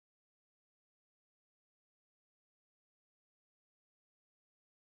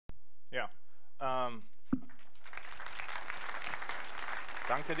Yeah.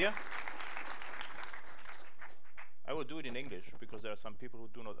 Danke dir. I will do it in English because there are some people who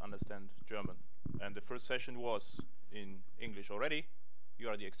do not understand German. And the first session was in English already. You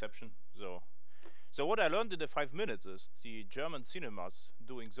are the exception. So what I learned in the 5 minutes is the German cinemas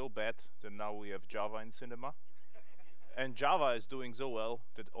doing so bad that now we have Java in cinema. And Java is doing so well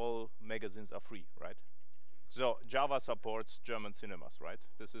that all magazines are free, right? So Java supports German cinemas, right?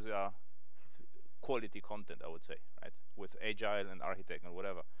 This is quality content, I would say, right? With Agile and Architect and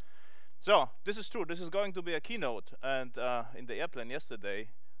whatever. So this is true. This is going to be a keynote. And in the airplane yesterday,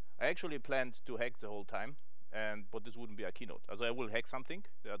 I actually planned to hack the whole time, but this wouldn't be a keynote. So I will hack something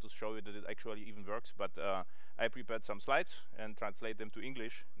to show you that it actually even works. But I prepared some slides and translate them to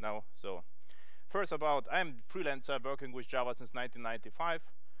English now. So first I'm freelancer working with Java since 1995.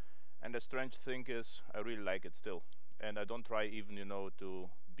 And the strange thing is I really like it still. And I don't try even, to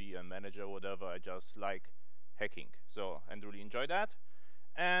be a manager or whatever. I just like hacking. So and really enjoy that.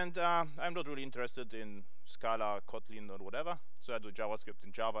 And I'm not really interested in Scala, Kotlin, or whatever. So I do JavaScript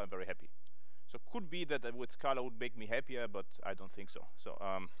in Java. I'm very happy. So could be that with Scala would make me happier, but I don't think so. So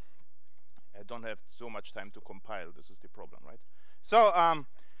I don't have so much time to compile. This is the problem, right? So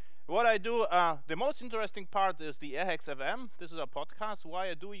what I do, the most interesting part is the AirHacks FM. This is a podcast. Why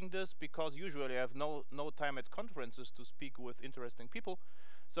am I doing this? Because usually I have no time at conferences to speak with interesting people.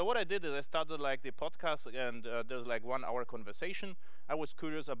 So what I did is I started like the podcast, and there's like 1 hour conversation. I was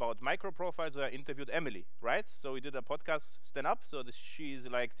curious about Microprofile, so I interviewed Emily, right? So we did a podcast stand up. So she's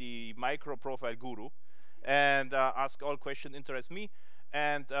like the Microprofile guru, and ask all questions interest me.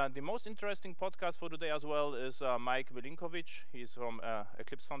 And the most interesting podcast for today as well is Mike Milinkovic. He's from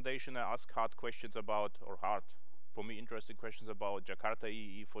Eclipse Foundation. I ask hard questions about, or hard, for me, interesting questions about Jakarta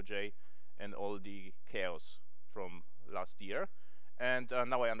EE, 4J, and all the chaos from last year. And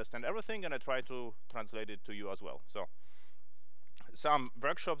now I understand everything, and I try to translate it to you as well. So some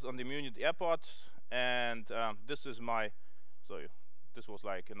workshops on the Munich airport, and this is this was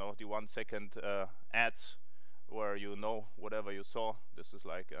like, the 1 second ads where whatever you saw. This is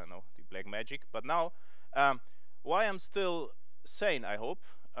like, the black magic. But now, why I'm still sane, I hope.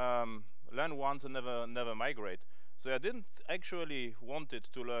 Learn once and never migrate. So I didn't actually wanted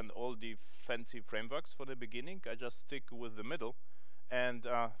to learn all the fancy frameworks for the beginning. I just stick with the middle. And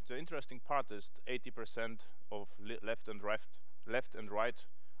the interesting part is 80% of left and right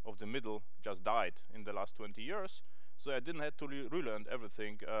of the middle just died in the last 20 years. So I didn't have to relearn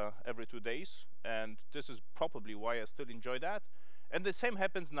everything every 2 days. And this is probably why I still enjoy that. And the same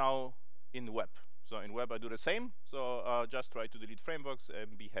happens now in web. So in web I do the same. So just try to delete frameworks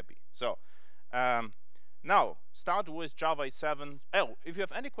and be happy. So now start with Java 7. Oh, if you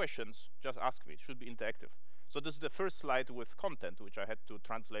have any questions, just ask me. It should be interactive. So this is the first slide with content, which I had to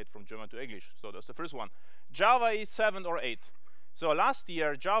translate from German to English. So that's the first one. Java is 7 or 8. So last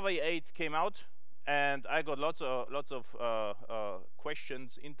year, Java 8 came out, and I got lots of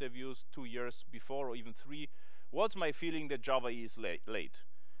questions, interviews 2 years before, or even 3. What's my feeling that Java is late?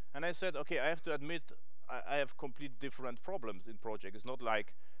 And I said, okay, I have to admit, I have complete different problems in project. It's not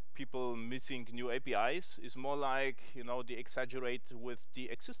like people missing new APIs. It's more like, they exaggerate with the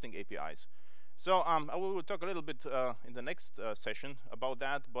existing APIs. So I will talk a little bit in the next session about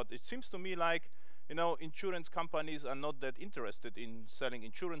that, but it seems to me like, insurance companies are not that interested in selling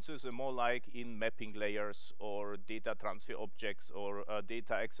insurances, and more like in mapping layers or data transfer objects or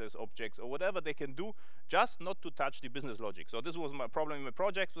data access objects or whatever they can do, just not to touch the business logic. So this was my problem in my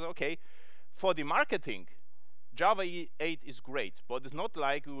project. Was okay, for the marketing, Java 8 is great, but it's not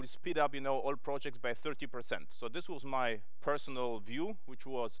like we will speed up, all projects by 30%. So this was my personal view, which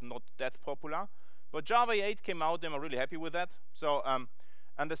was not that popular. But Java 8 came out, and I'm really happy with that. So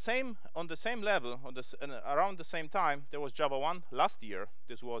on the same level, around the same time, there was Java 1 last year.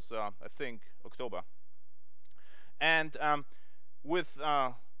 This was, I think, October. And with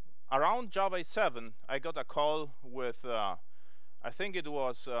around Java 7, I got a call with. I think it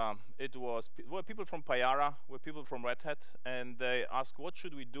were people from Payara, were people from Red Hat, and they asked, what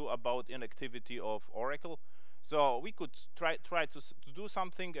should we do about inactivity of Oracle? So we could try to do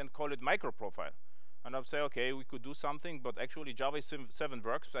something and call it Microprofile. And I'd say, okay, we could do something, but actually Java 7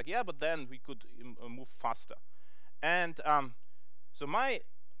 works. Like, yeah, but then we could move faster. And so my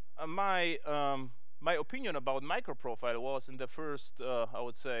opinion about Microprofile was in the first, I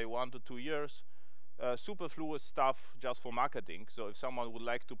would say, 1 to 2 years, superfluous stuff just for marketing. So if someone would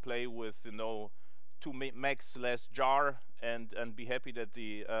like to play with, 2 megs less jar and be happy that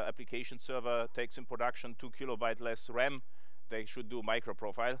the application server takes in production 2 kilobyte less RAM, they should do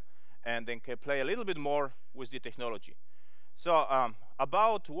Microprofile, and then can play a little bit more with the technology. So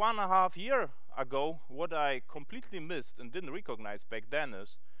about 1.5 years ago, what I completely missed and didn't recognize back then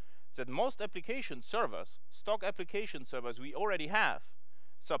is that most application servers, stock application servers we already have,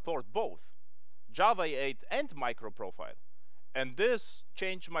 support both Java EE and Microprofile. And this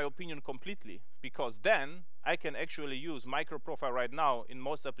changed my opinion completely, because then I can actually use Microprofile right now in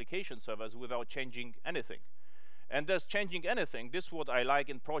most application servers without changing anything. And thus changing anything, this is what I like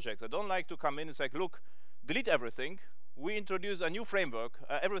in projects. I don't like to come in and say, look, delete everything. We introduce a new framework.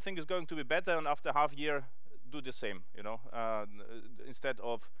 Everything is going to be better, and after half year, do the same. You know, instead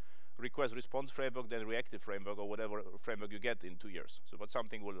of request response framework, then reactive framework, or whatever framework you get in 2 years. So, but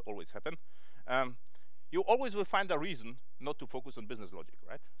something will always happen. You always will find a reason not to focus on business logic,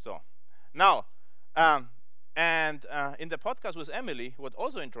 right? So now, in the podcast with Emily, what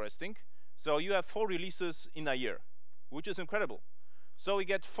also interesting, so you have 4 releases in a year, which is incredible. So we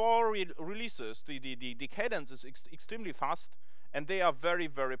get 4 releases. The cadence is extremely fast, and they are very,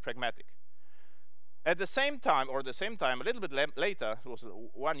 very pragmatic. At the same time, a little bit later, it was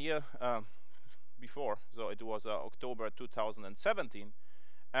 1 year before, so it was October 2017,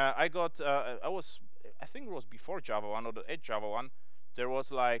 I think it was before Java 1 or at Java 1, there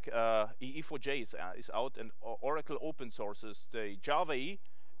was like EE4J is out, and Oracle open sources the Java EE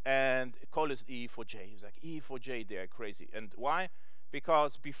and call it EE4J. It's like EE4J, they are crazy. And why?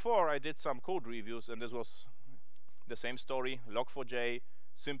 Because before I did some code reviews, and this was the same story, log4j,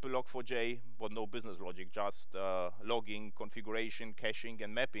 simple log4j, but no business logic, just logging, configuration, caching,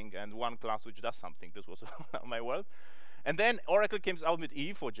 and mapping, and one class which does something. This was my world. And then Oracle came out with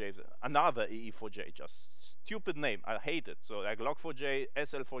EE4J, another EE4J, just stupid name. I hate it. So like log4j,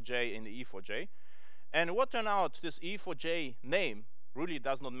 SL4j, and EE4J. And what turned out, this EE4J name really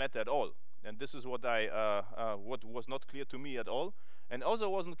does not matter at all. And this is what what was not clear to me at all. And also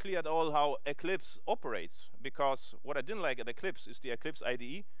wasn't clear at all how Eclipse operates, because what I didn't like at Eclipse is the Eclipse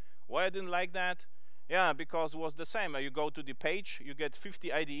IDE. Why I didn't like that? Yeah, because it was the same. You go to the page, you get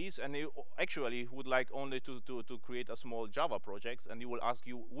 50 IDEs, and you actually would like only to create a small Java project, and you will ask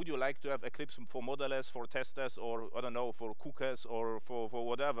you, would you like to have Eclipse for modelers, for testers, or I don't know, for cookers, or for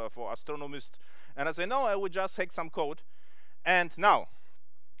whatever, for astronomists? And I say, no, I would just take some code. And now,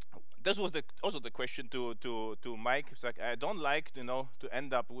 this was also the question to Mike. It's like, I don't like, to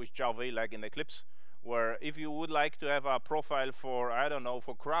end up with Java like in Eclipse, where if you would like to have a profile for, I don't know,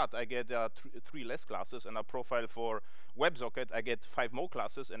 for CRUD, I get 3 less classes, and a profile for WebSocket, I get 5 more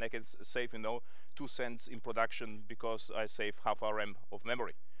classes, and I can save, 2 cents in production because I save half a RAM of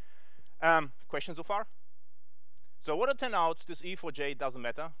memory. Questions so far? So what it turned out, this E4J doesn't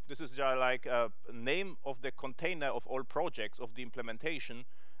matter. This is like a name of the container of all projects of the implementation,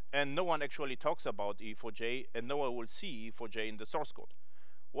 and no one actually talks about E4J, and no one will see E4J in the source code.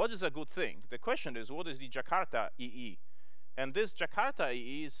 What is a good thing? The question is, what is the Jakarta EE? And this Jakarta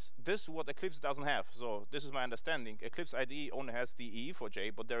EE is this what Eclipse doesn't have. So this is my understanding. Eclipse IDE only has the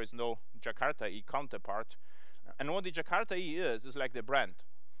EE4J, but there is no Jakarta EE counterpart. And what the Jakarta EE is like the brand.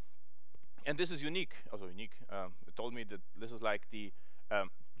 And this is unique. Also unique. It told me that this is like the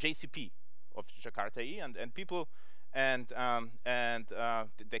JCP of Jakarta EE, and people. And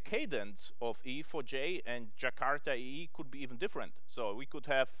the cadence of E4J and Jakarta EE could be even different. So we could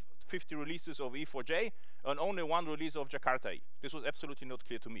have 50 releases of E4J and only 1 release of Jakarta EE. This was absolutely not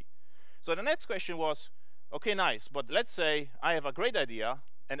clear to me. So the next question was, okay, nice, but let's say I have a great idea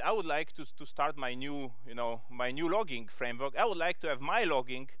and I would like to start my new, my new logging framework. I would like to have my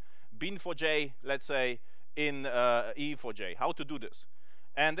logging bin4j, let's say, in E4J. How to do this?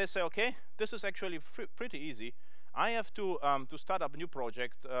 And they say, okay, this is actually pretty easy. I have to start up a new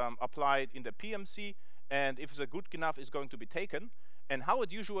project, apply it in the PMC, and if it's good enough, it's going to be taken. And how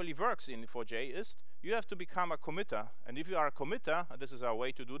it usually works in 4J is you have to become a committer. And if you are a committer, and this is our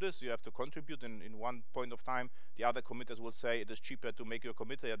way to do this, you have to contribute in one point of time. The other committers will say it is cheaper to make you a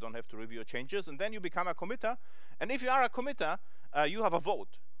committer, you don't have to review your changes. And then you become a committer. And if you are a committer, you have a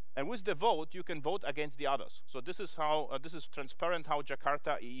vote. And with the vote, you can vote against the others. So this is how this is transparent how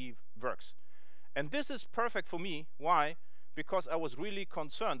Jakarta EE works. And this is perfect for me. Why? Because I was really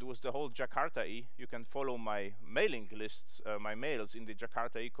concerned with the whole Jakarta EE. You can follow my mailing lists, my mails in the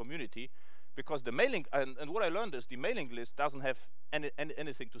Jakarta EE community, because the mailing and what I learned is the mailing list doesn't have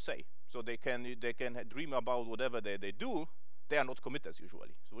anything to say. So they can dream about whatever they do. They are not committers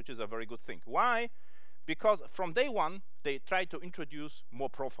usually, so which is a very good thing. Why? Because from day one they try to introduce more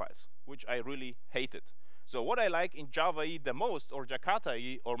profiles, which I really hated. So what I like in Java EE the most, or Jakarta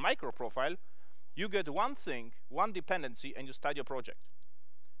EE, or Microprofile, you get one thing, one dependency, and you start your project.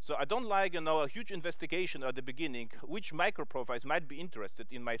 So I don't like, a huge investigation at the beginning, which microprofiles might be interested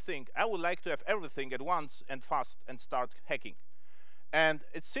in my thing. I would like to have everything at once and fast and start hacking. And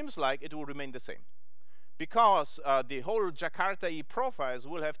it seems like it will remain the same. Because the whole Jakarta EE profiles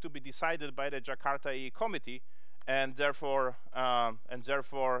will have to be decided by the Jakarta EE committee, and therefore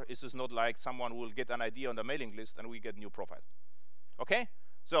this is not like someone will get an idea on the mailing list and we get new profile. Okay?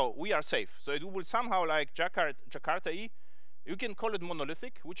 So we are safe. So it will somehow like Jakarta EE. You can call it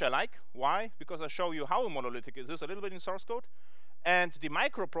monolithic, which I like. Why? Because I show you how monolithic is this a little bit in source code. And the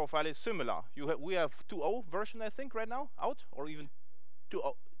microprofile is similar. We have 2.0 version, I think, right now out, or even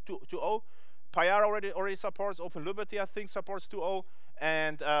 2.0. Payar already supports. OpenLiberty, I think, supports 2.0.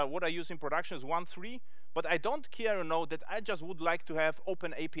 And what I use in production is 1.3. But I don't care, that I just would like to have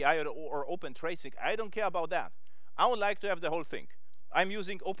open API or open tracing. I don't care about that. I would like to have the whole thing. I'm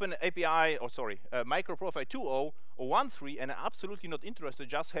using open API, Microprofile 2.0 or 1.3, and I'm absolutely not interested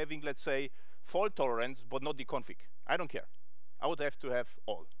just having, let's say, fault tolerance, but not the config. I don't care. I would have to have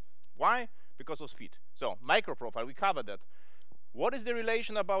all. Why? Because of speed. So microprofile, we covered that. What is the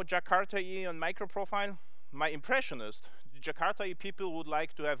relation about Jakarta EE and microprofile? My impression is the Jakarta EE people would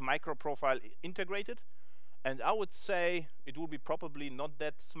like to have microprofile integrated, and I would say it would be probably not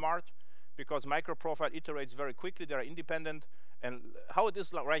that smart, because microprofile iterates very quickly. They are independent, and how it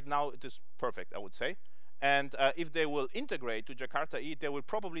is right now, it is perfect, I would say. And if they will integrate to Jakarta EE, they will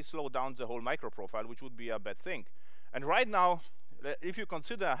probably slow down the whole microprofile, which would be a bad thing. And right now, if you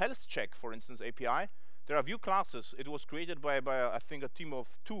consider a health check, for instance, API, there are view classes. It was created by I think, a team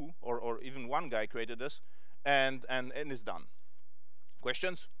of 2, or even 1 guy created this, and it's done.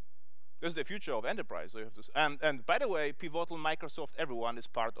 Questions? This is the future of enterprise. So you have to and by the way, Pivotal, Microsoft, everyone is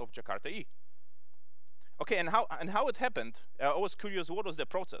part of Jakarta EE. Okay, and how it happened? I was curious. What was the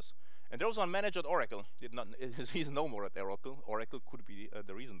process? And there was one manager at Oracle. He's no more at Oracle. Oracle could be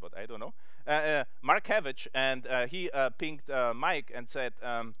the reason, but I don't know. Mark Havich, and he pinged Mike and said,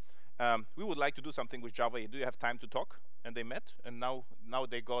 we would like to do something with Java. Do you have time to talk? And they met, and now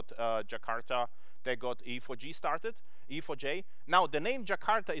they got Jakarta. They got E4G started, E4J. Now the name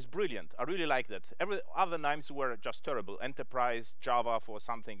Jakarta is brilliant. I really like that. Every other names were just terrible. Enterprise Java for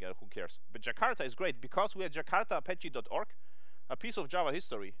something, who cares? But Jakarta is great because we had JakartaApache.org, a piece of Java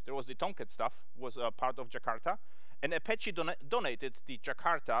history. There was the Tomcat stuff, was part of Jakarta, and Apache donated the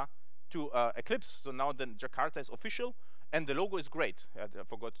Jakarta to Eclipse. So now the Jakarta is official, and the logo is great. I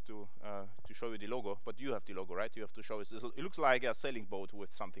forgot to show you the logo, but you have the logo, right? You have to show us. It looks like a sailing boat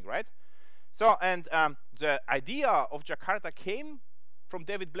with something, right? So, and the idea of Jakarta came from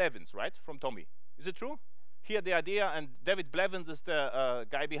David Blevins, right? From Tommy. Is it true? Here the idea, and David Blevins is the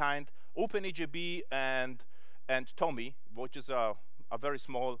guy behind OpenEJB and Tommy, which is a very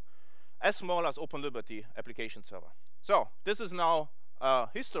small, as small as OpenLiberty application server. So this is now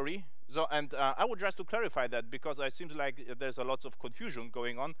history. So, and I would just to clarify that, because it seems like there's a lot of confusion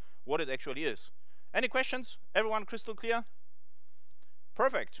going on what it actually is. Any questions? Everyone crystal clear?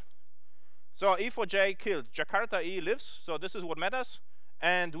 Perfect. So E4J killed. Jakarta EE lives. So this is what matters.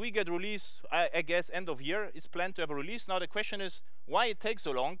 And we get release, I guess, end of year is planned to have a release. Now the question is why it takes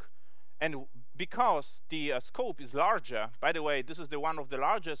so long. And because the scope is larger, by the way, this is one of the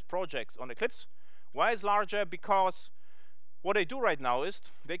largest projects on Eclipse. Why is larger? Because what they do right now is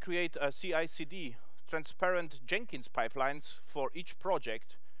they create a CI/CD, transparent Jenkins pipelines for each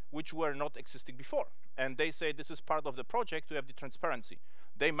project, which were not existing before. And they say this is part of the project to have the transparency.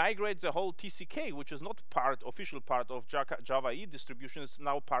 They migrate the whole TCK, which is not official part of Java EE distribution, is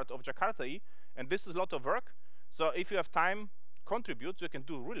now part of Jakarta EE. And this is a lot of work. So if you have time, contribute. You can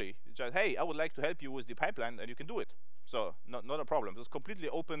do really. Just, hey, I would like to help you with the pipeline, and you can do it. So not a problem. It's a completely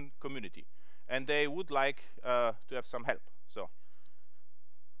open community. And they would like to have some help. So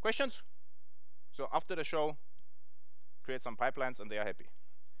questions? So after the show, create some pipelines, and they are happy.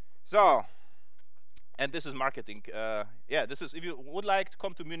 So, and this is marketing. Yeah, this is, if you would like to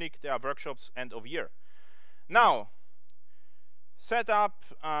come to Munich, there are workshops end of year. Now, set up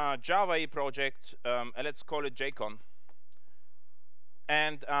a Java EE project, and let's call it JCON.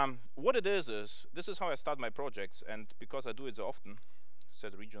 And what it is this is how I start my projects, and because I do it so often,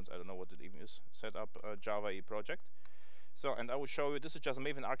 set regions, I don't know what it even is, set up a Java EE project. So, and I will show you, this is just a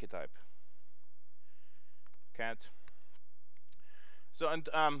Maven archetype. Cat. So, and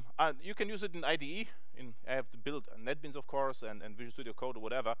you can use it in IDE. I have to build NetBeans, of course, and Visual Studio Code or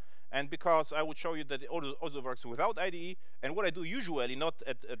whatever. And because I would show you that it also works without IDE. And what I do usually, not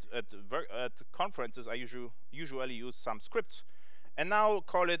at conferences, I usually use some scripts. And now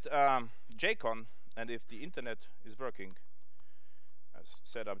call it JCON. And if the internet is working,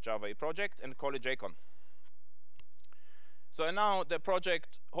 set up Java EE project and call it JCON. So and now the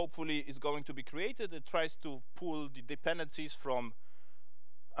project hopefully is going to be created. It tries to pull the dependencies from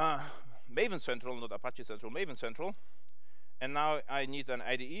Maven Central, not Apache Central, Maven Central. And now I need an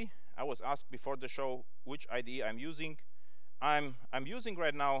IDE. I was asked before the show which IDE I'm using. I'm using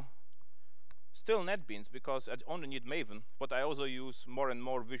right now still NetBeans because I only need Maven, but I also use more and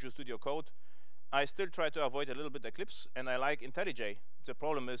more Visual Studio Code. I still try to avoid a little bit Eclipse, and I like IntelliJ. The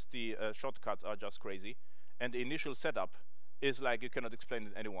problem is the shortcuts are just crazy, and the initial setup is like you cannot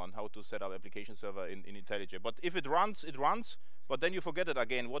explain to anyone how to set up application server in IntelliJ. But if it runs, it runs. But then you forget it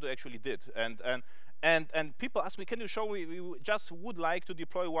again what you actually did. And people ask me, can you show me? We just would like to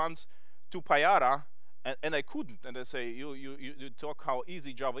deploy once to Payara, and I couldn't. And I say, you talk how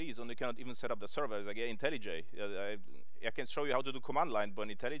easy Java is, and you cannot even set up the server. It's like, yeah, IntelliJ. I can show you how to do command line, but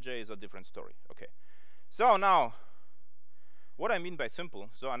IntelliJ is a different story. Okay. So now, what I mean by simple.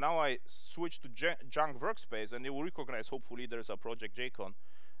 So now I switch to Junk Workspace, and you will recognize, hopefully, there's a project JCON,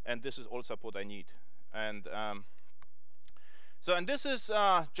 and this is all support I need. And and this is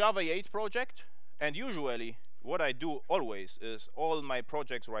Java 8 project, and usually what I do always is all my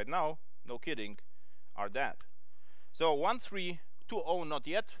projects right now, no kidding, are that. So 1.3.2.0 not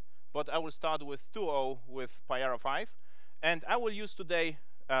yet, but I will start with 2.0 with Payara 5, and I will use today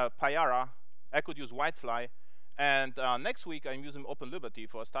Payara. I could use Whitefly, and next week I'm using OpenLiberty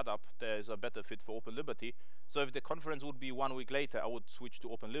for a startup. There is a better fit for OpenLiberty. So if the conference would be 1 week later, I would switch to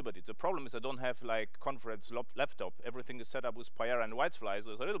OpenLiberty. The problem is I don't have like conference laptop. Everything is set up with Payara and Whitefly, so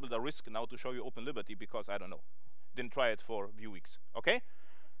there's a little bit of risk now to show you OpenLiberty because I don't know. Didn't try it for a few weeks. Okay?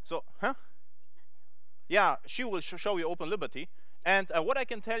 So, huh? Yeah, she will show you OpenLiberty. And what I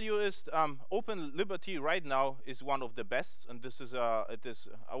can tell you is OpenLiberty right now is one of the best, and this is I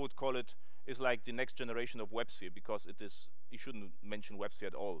would call it is like the next generation of WebSphere, because it is, you shouldn't mention WebSphere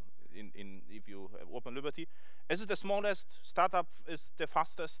at all if you have OpenLiberty. This is the smallest, startup is the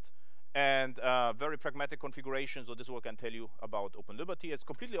fastest, and very pragmatic configuration. So this is what I can tell you about OpenLiberty. It's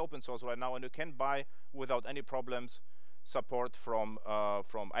completely open source right now, and you can buy without any problems support from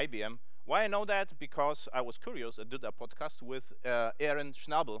IBM. Why I know that? Because I was curious. I did a podcast with Erin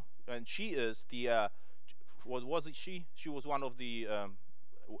Schnabel, and she is the what was it? She was one of the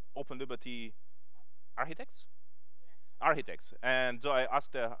OpenLiberty architects. Yeah. Architects, and so I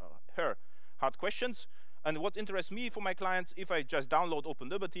asked her hard questions. And what interests me for my clients, if I just download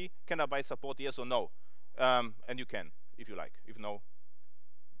OpenLiberty, can I buy support? Yes or no? And you can, if you like. If no,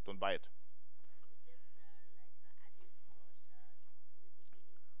 don't buy it.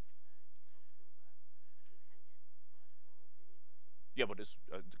 Yeah, but this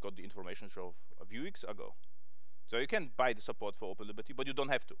got the information show a few weeks ago. So you can buy the support for OpenLiberty, but you don't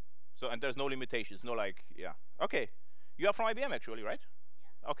have to. So, and there's no limitations, no like, yeah. Okay, you are from IBM actually, right?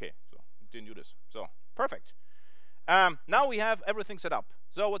 Yeah. Okay, so didn't do this. So, perfect. Now we have everything set up.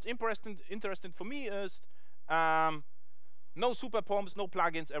 So what's interesting for me is no super pumps, no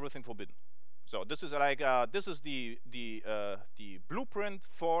plugins, everything forbidden. So this is like this is the blueprint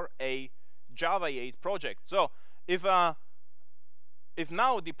for a Java 8 project. So if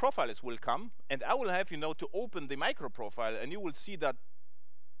now the profiles will come, and I will have to open the Microprofile, and you will see that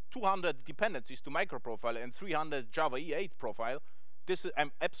 200 dependencies to Microprofile and 300 Java EE8 profile.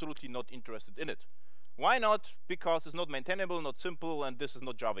 I'm absolutely not interested in it. Why not? Because it's not maintainable, not simple, and this is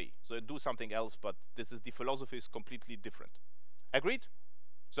not Java EE. So do something else, but the philosophy is completely different. Agreed?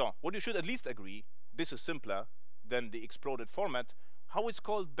 So what you should at least agree, this is simpler than the exploded format. How it's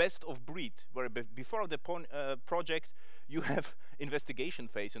called best of breed, where before the project you have investigation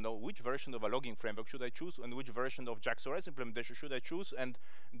phase, which version of a logging framework should I choose, and which version of JAX-OS implementation should I choose, and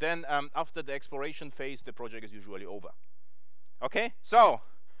then after the exploration phase, the project is usually over. Okay, so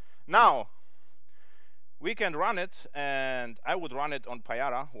now we can run it, and I would run it on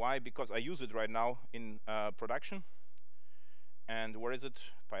Payara. Why? Because I use it right now in production. And where is it?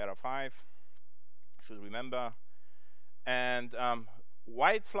 Payara 5, should remember. And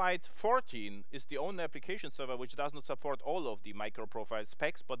Whitefly 14 is the only application server which does not support all of the Microprofile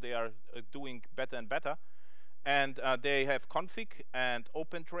specs, but they are doing better and better. And they have config and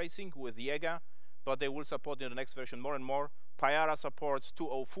open tracing with Jaeger, but they will support in the next version more and more. Payara supports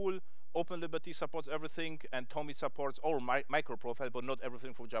 2.0 full, OpenLiberty supports everything, and Tommy supports all Microprofile, but not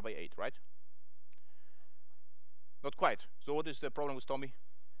everything from Java 8, right? Not quite. So what is the problem with Tommy?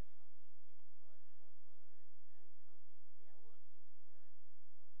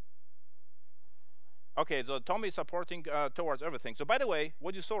 Okay, so Tommy is supporting towards everything. So by the way,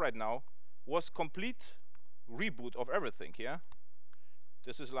 what you saw right now was complete reboot of everything, yeah?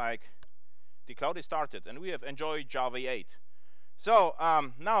 This is like the cloud is started, and we have enjoyed Java 8. So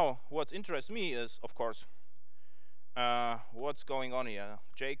now what interests me is, of course, what's going on here?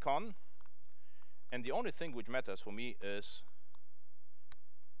 JCON, and the only thing which matters for me is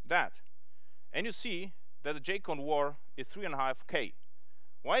that. And you see that the JCON war is 3.5K.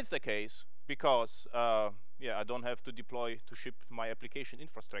 Why is the case? Because yeah, I don't have to deploy to ship my application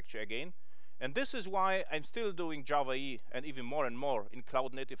infrastructure again. And this is why I'm still doing Java EE and even more and more in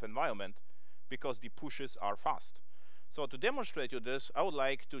cloud native environment, because the pushes are fast. So to demonstrate you this, I would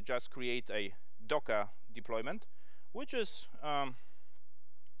like to just create a Docker deployment, which is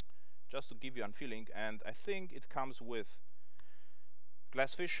just to give you a feeling, and I think it comes with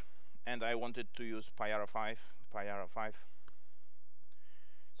Glassfish, and I wanted to use Payara 5.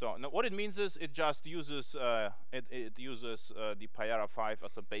 So now what it means is it just uses it uses the Payara 5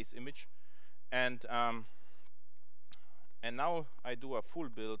 as a base image, and now I do a full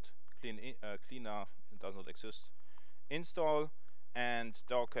build cleaner. It does not exist. Install and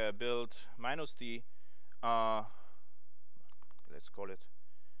docker build -d. Let's call it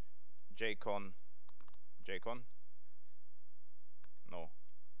JCON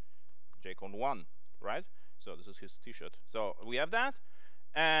 1, right? So this is his t-shirt. So we have that,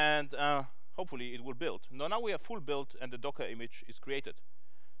 and hopefully it will build. Now we have full build, and the Docker image is created.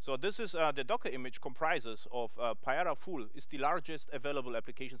 So this is the Docker image comprises of Payara full is the largest available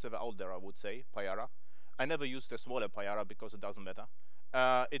application server out there, I would say, Payara. I never used the smaller Payara because it doesn't matter.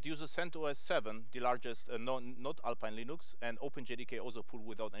 It uses CentOS 7, the largest not Alpine Linux, and OpenJDK also full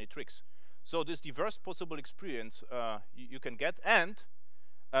without any tricks. So this diverse possible experience you can get, and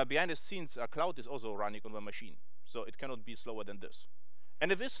behind the scenes, cloud is also running on the machine, so it cannot be slower than this.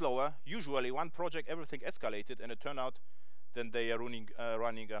 And if it's slower, usually one project everything escalated, and it turned out then they are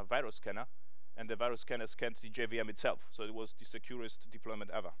running a virus scanner, and the virus scanner scanned the JVM itself. So it was the securest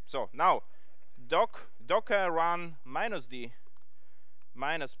deployment ever. So now, docker run -d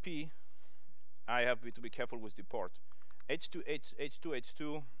 -p. I have to be careful with the port.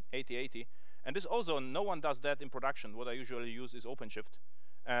 H282 8080, and this also no one does that in production. What I usually use is OpenShift,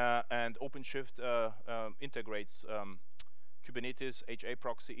 and OpenShift integrates Kubernetes, HA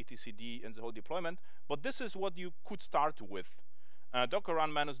proxy, etcd, and the whole deployment. But this is what you could start with. Docker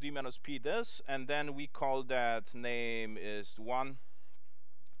run -d -p this, and then we call that name is 1,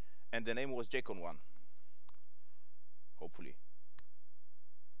 and the name was JCON 1. Hopefully.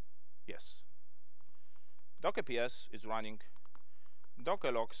 Yes. Docker PS is running.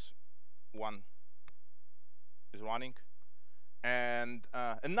 Docker logs 1 is running, and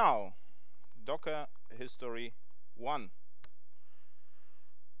now Docker history 1.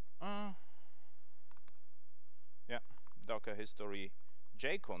 Yeah, Docker history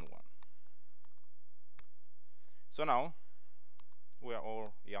JCON 1. So now we are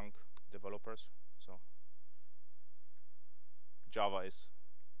all young developers, so Java is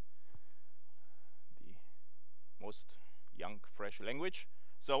the most young, fresh language.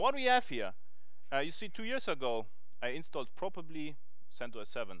 So what we have here, you see 2 years ago I installed probably CentOS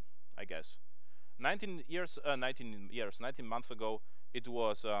 7, I guess. 19 months ago it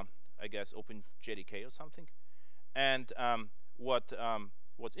was I guess OpenJDK or something. And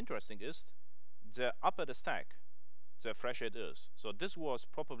what's interesting is the upper the stack, the fresher it is. So this was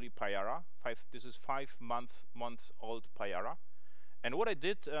probably Payara. This is 5 months old Payara. And what I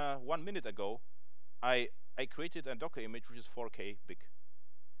did 1 minute ago, I created a Docker image which is 4K big.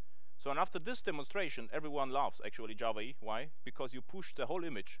 So and after this demonstration, everyone loves actually Java EE. Why? Because you push the whole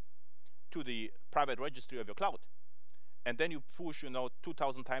image to the private registry of your cloud, and then you push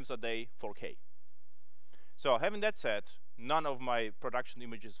 2,000 times a day 4K. So having that said, none of my production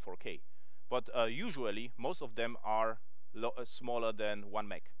images 4K, but usually most of them are smaller than 1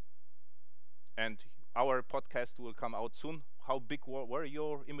 meg. And our podcast will come out soon. How big were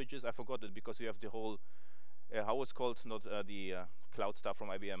your images? I forgot it because you have the whole how it's called, not the cloud stuff from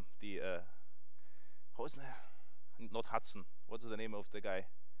IBM. The how is that? Not Hudson. What's the name of the guy?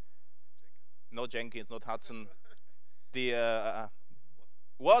 Jenkins. Not Jenkins, not Hudson. The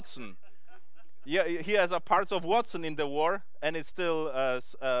Watson. Yeah, he has a parts of Watson in the war, and it's still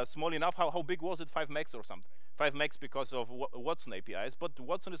small enough. How big was it? 5 megs or something? 5 megs because of Watson APIs. But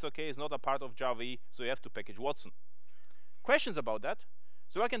Watson is okay. It's not a part of Java EE, so you have to package Watson. Questions about that?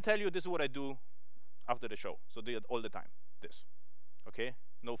 So I can tell you this is what I do after the show. So do it all the time. This, okay?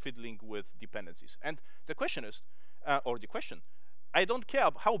 No fiddling with dependencies. And the question is, I don't care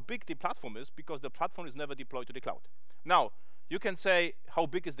how big the platform is because the platform is never deployed to the cloud. Now, you can say, how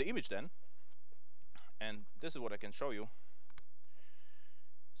big is the image then? And this is what I can show you.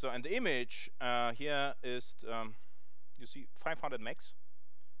 So, and the image here is, you see 500 megs.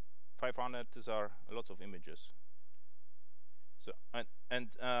 500, these are lots of images. So,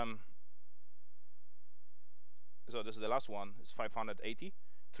 so this is the last one, is 580,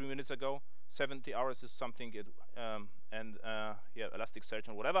 3 minutes ago. 70 hours is something, yeah, Elasticsearch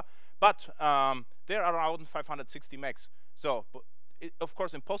and whatever. But they're around 560 megs. So, of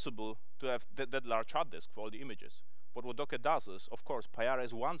course, impossible to have that large hard disk for all the images. But what Docker does is, of course, Payara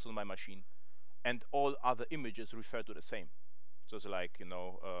is once on my machine, and all other images refer to the same. So it's like, you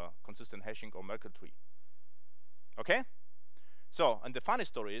know, consistent hashing or Merkle tree. Okay? So, and the funny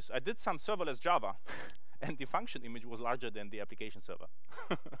story is, I did some serverless Java, and the function image was larger than the application server.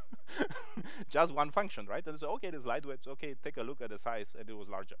 Just one function, right? And so, okay, this lightweight, okay, take a look at the size, and it was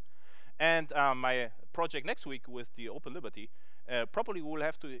larger. And my project next week with the Open Liberty, probably we'll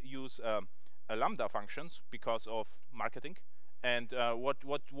have to use Lambda functions because of marketing. And what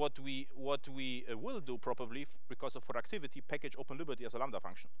we will do probably because of productivity, package Open Liberty as a Lambda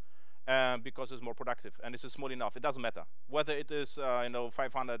function. Because it's more productive and this is small enough. It doesn't matter whether it is you know,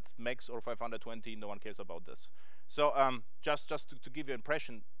 500 megs or 520. No one cares about this. So just to give you an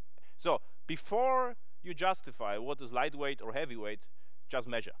impression. So before you justify what is lightweight or heavyweight, just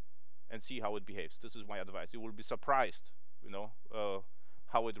measure and see how it behaves. This is my advice. You will be surprised, you know,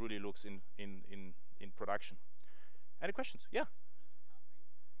 how it really looks in production. Any questions? Yeah.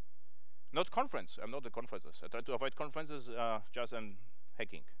 Not conference. I'm not the conferences. I try to avoid conferences. Just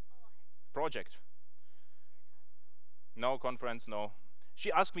hacking. Project. No conference, no.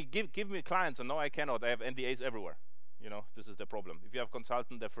 She asked me, give me clients, and no, I cannot. I have NDAs everywhere. You know, this is the problem. If you have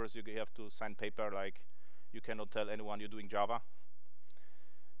consultant, at first you have to sign paper like you cannot tell anyone you're doing Java.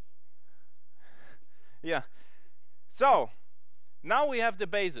 Yeah. So now we have the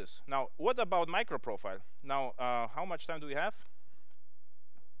basis. Now, what about Microprofile? Now, how much time do we have?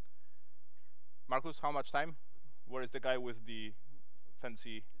 Marcus, how much time? Where is the guy with the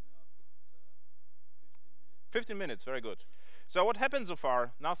fancy? 15 minutes, very good. So what happened so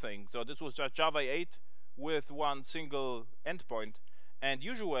far? Nothing. So this was just Java 8 with one single endpoint. And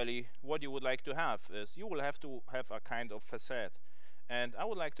usually what you would like to have is you will have to have a kind of facade. And I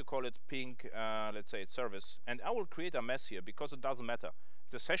would like to call it pink, let's say it's service. And I will create a mess here because it doesn't matter.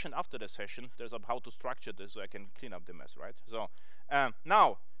 It's a session after the session. There's how to structure this so I can clean up the mess, right? So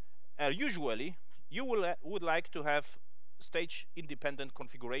now, usually you would like to have stage independent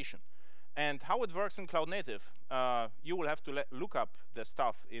configuration. And how it works in Cloud Native, you will have to look up the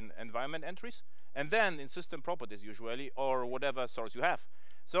stuff in environment entries, and then in system properties usually, or whatever source you have.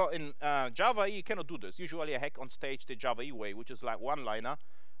 So in Java EE, you cannot do this. Usually I hack on stage the Java EE way, which is like one-liner.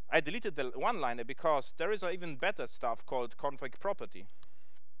 I deleted the one-liner because there is even better stuff called config property.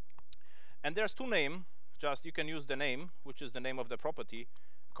 And there's two names. Just you can use the name, which is the name of the property,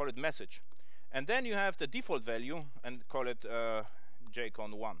 call it message. And then you have the default value and call it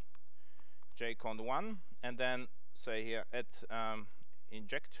JCON1. JCON1, and then say here at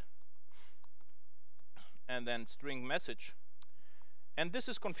inject, and then string message. And this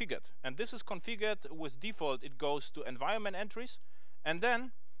is configured. And this is configured with default. It goes to environment entries, and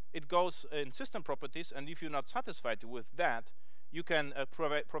then it goes in system properties. And if you're not satisfied with that, you can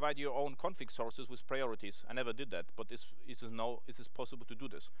provide your own config sources with priorities. I never did that, but this is possible to do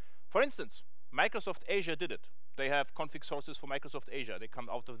this. For instance, Microsoft Azure did it. They have config sources for Microsoft Azure. They come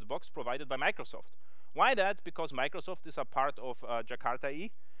out of the box provided by Microsoft. Why that? Because Microsoft is a part of Jakarta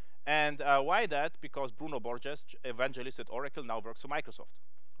EE. And why that? Because Bruno Borges, evangelist at Oracle, now works for Microsoft,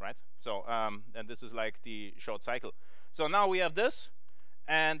 right? So, and this is like the short cycle. So now we have this.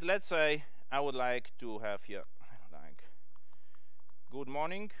 And let's say I would like to have here, like, good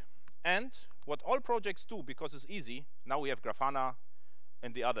morning. And what all projects do, because it's easy, now we have Grafana,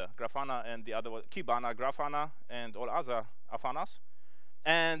 and the other, Grafana and the other, Kibana, Grafana, and all other Afanas.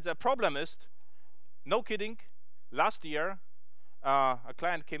 And the problem is, no kidding, last year, a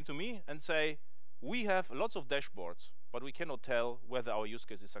client came to me and say, we have lots of dashboards, but we cannot tell whether our use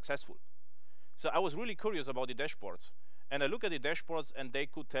case is successful. So I was really curious about the dashboards. And I look at the dashboards, and they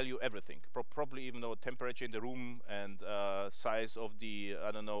could tell you everything, probably even though temperature in the room and size of the,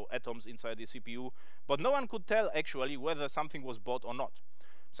 I don't know, atoms inside the CPU. But no one could tell, actually, whether something was bought or not.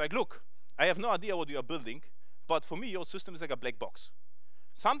 It's like, look, I have no idea what you are building, but for me, your system is like a black box.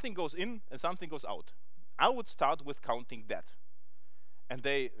 Something goes in and something goes out. I would start with counting that. And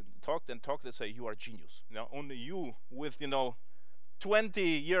they talked and talked and say, you are a genius. You know, only you with, 20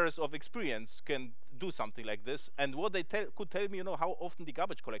 years of experience can do something like this. And what they could tell me, how often the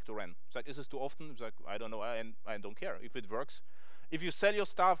garbage collector ran. It's like, is this too often? It's like, I don't know, I don't care if it works. If you sell your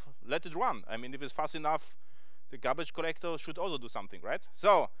stuff, let it run. I mean, if it's fast enough, the garbage collector should also do something, right?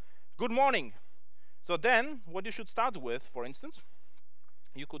 So, good morning. So then, what you should start with, for instance,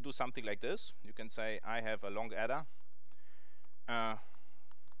 you could do something like this. You can say, I have a long adder.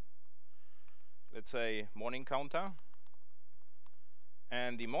 let's say, morning counter.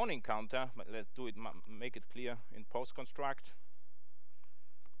 And the morning counter, let's do it, make it clear in post construct.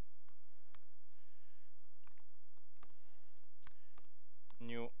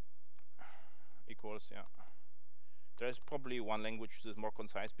 New equals, yeah. There's probably one language that is more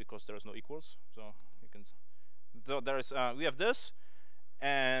concise because there is no equals. So you can. So there is. We have this,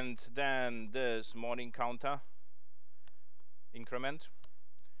 and then this morning counter increment,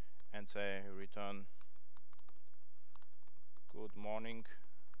 and say return good morning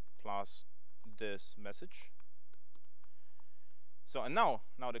plus this message. So and now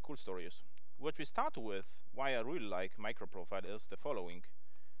the cool story is what we start with. Why I really like Microprofile is the following.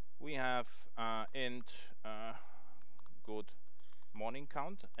 We have int good morning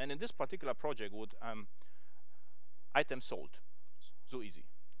count, and in this particular project would items sold, so easy.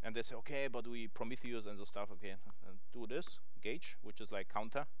 And they say, okay, but we Prometheus and the stuff, okay, do this gauge, which is like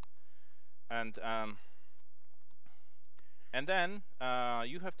counter, and then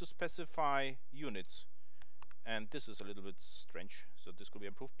you have to specify units, and this is a little bit strange, so this could be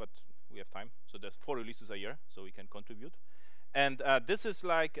improved, but we have time. So there's 4 releases a year, so we can contribute. And this is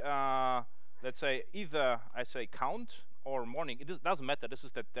like, let's say, either I say count or morning. It doesn't matter. This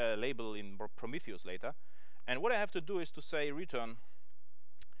is that label in Prometheus later. And what I have to do is to say return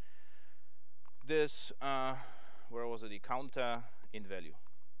this, where was it, the counter in value.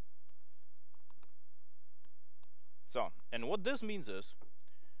 So, and what this means is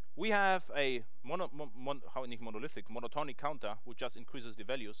we have a monotonic counter which just increases the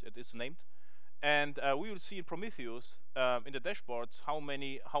values. It is named. And we will see in Prometheus in the dashboards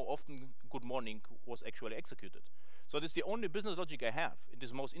how often good morning was actually executed. So this is the only business logic I have. It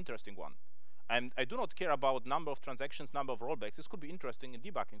is the most interesting one. And I do not care about number of transactions, number of rollbacks. This could be interesting in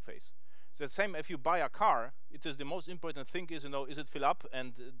debugging phase. So the same if you buy a car, it is the most important thing is, is it fill up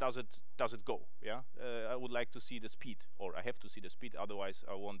and does it go? Yeah, I would like to see the speed, or I have to see the speed, otherwise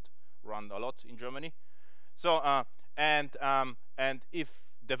I won't run a lot in Germany. So and if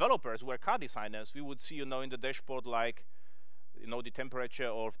developers were car designers, we would see, in the dashboard, like, the temperature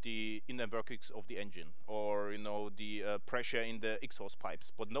of the inner workings of the engine, or the pressure in the exhaust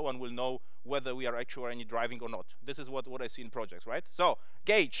pipes. But no one will know whether we are actually driving or not. This is what I see in projects, right? So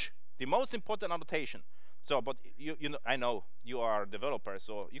gauge, the most important annotation. So, but I know you are developers,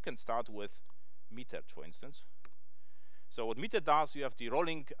 so you can start with metered, for instance. So what meter does, you have the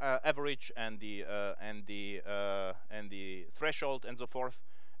rolling average and the threshold and so forth.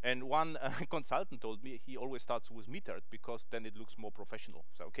 And one consultant told me he always starts with metered because then it looks more professional.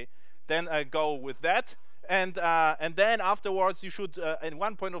 So okay, then go with that, and then afterwards you should at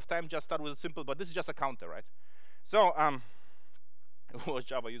one point of time just start with a simple. But this is just a counter, right? So it was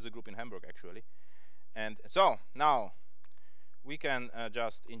Java user group in Hamburg actually, and so now we can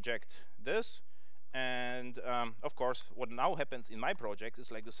just inject this. And of course, what now happens in my project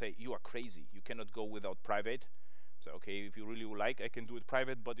is like to say, you are crazy. You cannot go without private. So okay, if you really like, I can do it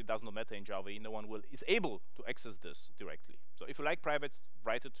private, but it does not matter in Java. No one is able to access this directly. So if you like private,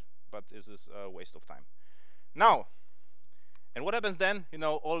 write it, but this is a waste of time. Now, and what happens then?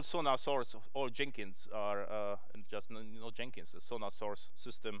 All Sonar source, all Jenkins are, and just not Jenkins, the Sonar source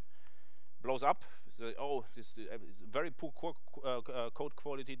system blows up. So, oh, this is very poor code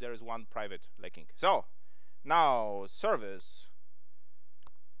quality. There is one private lacking. So now service.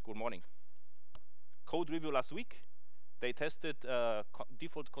 Good morning. Code review last week. They tested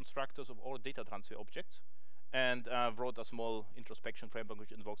default constructors of all data transfer objects, and wrote a small introspection framework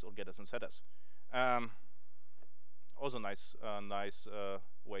which invokes all getters and setters. Also nice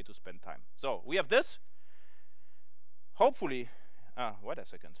way to spend time. So we have this. Hopefully, wait a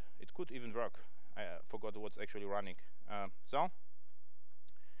second. It could even work. I forgot what's actually running. So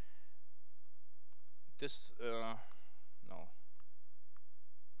this no.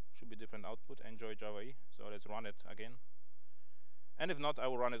 Should be different output. Enjoy Java EE. So let's run it again. And if not, I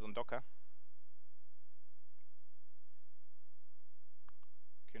will run it on Docker.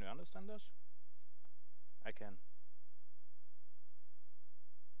 Can you understand this? I can.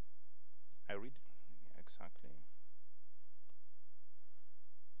 I read exactly.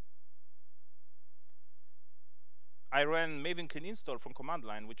 I ran Maven clean install from command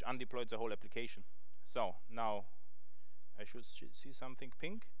line, which undeployed the whole application. So now I should see something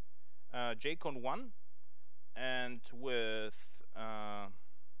pink. JCON1, and with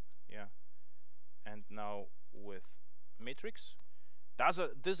and now with matrix.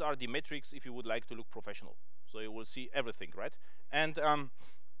 These are the metrics if you would like to look professional. So you will see everything, right? And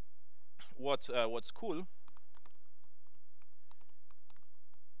what's cool?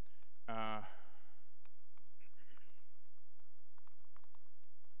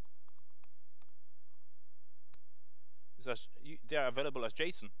 they are available as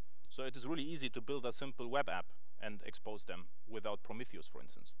JSON. So it is really easy to build a simple web app and expose them without Prometheus, for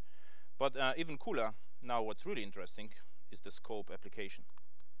instance. But even cooler, now what's really interesting is the scope application.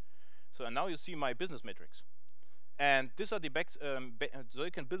 So and now you see my business metrics. And these are the so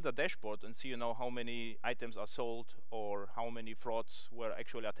you can build a dashboard and see, you know, how many items are sold or how many frauds were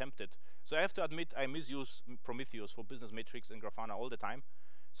actually attempted. So I have to admit I misuse Prometheus for business metrics and Grafana all the time.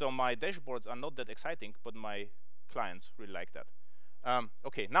 So my dashboards are not that exciting, but my clients really like that.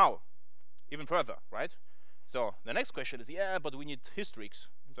 Okay, now even further, right? So the next question is, yeah, but we need histories.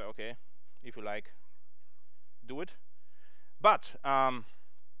 So okay, if you like, do it. But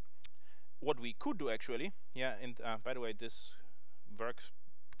what we could do actually, yeah, and by the way, this works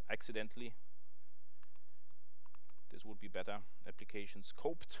accidentally. This would be better, application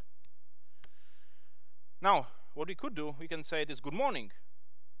scoped. Now, what we could do, we can say this good morning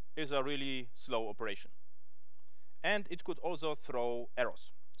is a really slow operation. And it could also throw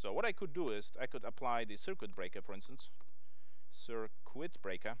errors. So what I could do is I could apply the circuit breaker, for instance. Circuit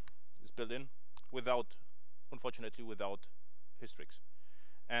breaker is built in without, unfortunately, without histories.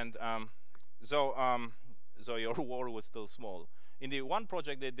 And so your war was still small. In the one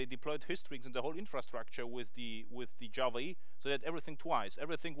project, they deployed histories in the whole infrastructure with the Java EE, so that everything twice,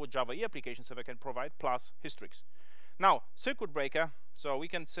 everything what Java EE application server can provide plus histories. Now, circuit breaker. So we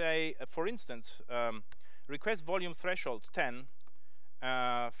can say, for instance, request volume threshold 10,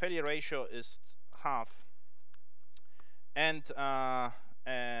 failure ratio is half, and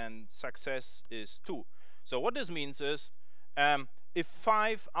success is 2. So what this means is, if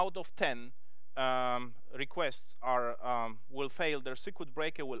 5 out of 10 requests are will fail, their circuit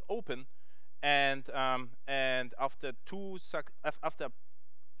breaker will open, and after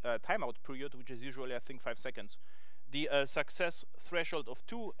timeout period, which is usually I think 5 seconds, the success threshold of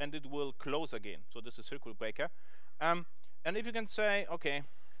 2, and it will close again. So this is circuit breaker. And if you can say, okay,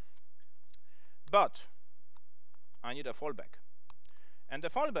 but I need a fallback, and the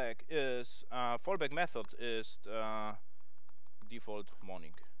fallback is fallback method is default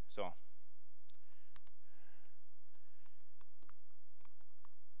morning. So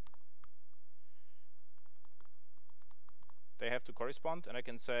they have to correspond, and I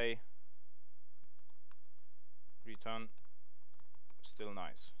can say return still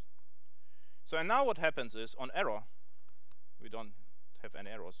nice. So and now what happens is on error, we don't have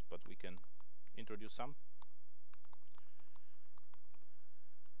any errors, but we can introduce some.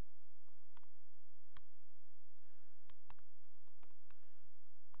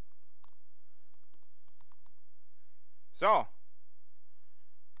 So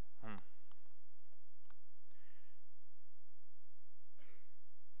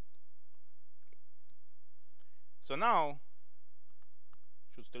so now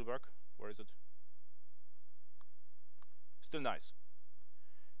should still work. Where is it? Still nice.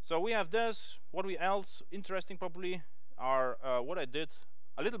 So we have this. What we else interesting probably are what I did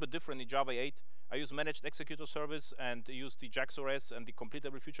a little bit different in Java 8. I use managed executor service and use the JAX-OS and the complete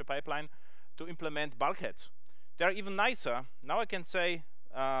every feature pipeline to implement bulkheads. They're even nicer. Now I can say,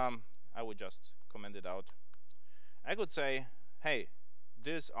 I would just comment it out. I could say, hey,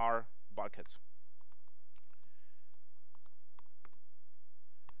 these are bulkheads.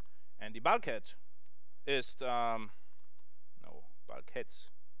 And the bulkhead is bulkheads,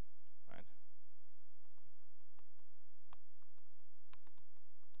 right?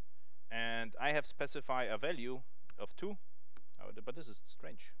 And I have specified a value of 2, but this is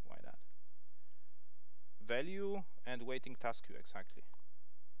strange. Why that? Value and waiting task queue, exactly.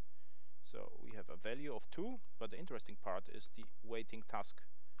 So we have a value of 2, but the interesting part is the waiting task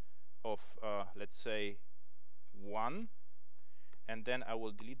of let's say 1, and then I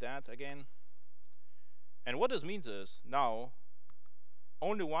will delete that again. And what this means is now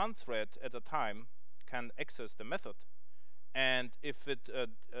only one thread at a time can access the method, and if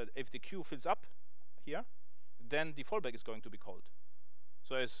the queue fills up here, then the fallback is going to be called.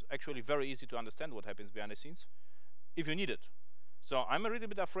 So it's actually very easy to understand what happens behind the scenes if you need it. So I'm a little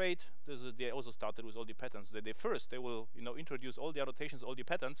bit afraid. They also started with all the patterns. They will introduce all the annotations, all the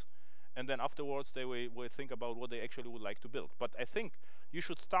patterns, and then afterwards they will think about what they actually would like to build. But I think you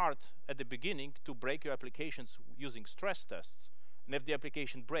should start at the beginning to break your applications using stress tests. And if the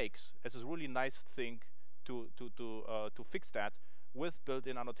application breaks, it's a really nice thing to fix that with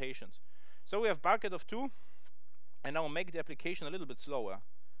built-in annotations. So we have bulkhead of 2, and now make the application a little bit slower.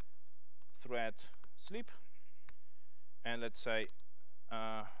 Thread sleep, and let's say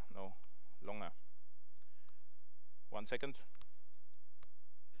no, longer. 1 second.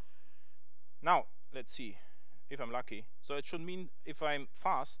 Now let's see if I'm lucky. So it should mean if I'm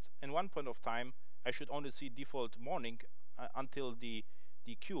fast in one point of time, I should only see default morning until the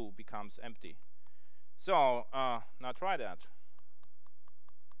queue becomes empty. So now try that.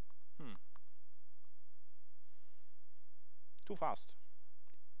 Too fast,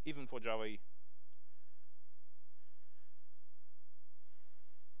 even for Java EE.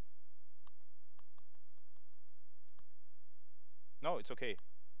 No, it's okay.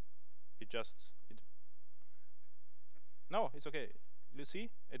 No, it's okay. You see,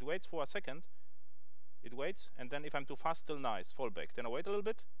 it waits for a second. It waits, and then if I'm too fast, still nice, fallback. Then I wait a little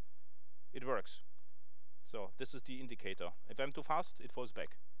bit. It works. So this is the indicator. If I'm too fast, it falls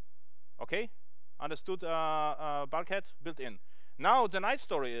back. Okay, understood? Bulkhead built in. Now the nice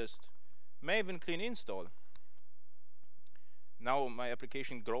story is Maven clean install. Now my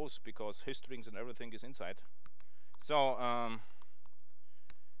application grows because histrings and everything is inside. So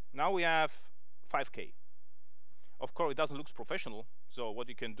now we have 5K. Of course, it doesn't look professional. So what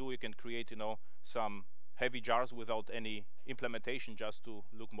you can do, you can create, some heavy jars without any implementation just to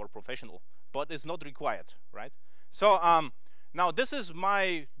look more professional. But it's not required, right? So now this is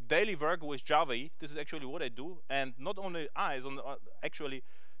my daily work with Java EE. This is actually what I do, and not only actually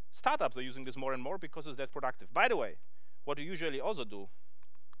startups are using this more and more because it's that productive. By the way, what we usually also do,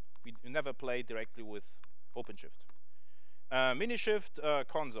 we never play directly with OpenShift. Minishift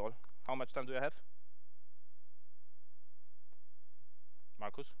console. How much time do I have?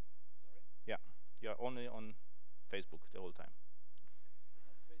 Markus? Sorry? Yeah, you're only on Facebook the whole time.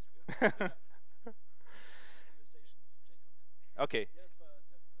 Not Facebook. Okay. You have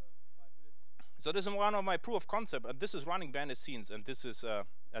 5 minutes. So this is one of my proof of concept, and this is running behind the scenes, and this is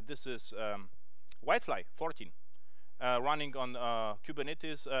Whitefly 14, running on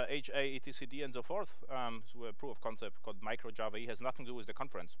Kubernetes, HA, etcd, and so forth. So a proof of concept called Micro Java EE. Has nothing to do with the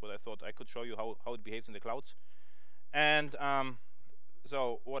conference, but I thought I could show you how it behaves in the clouds. And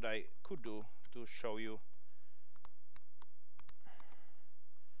so what I could do to show you,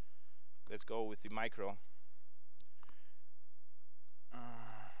 let's go with the micro.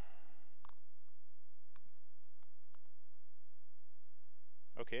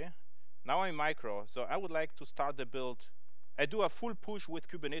 Okay, now I'm micro, so I would like to start the build. I do a full push with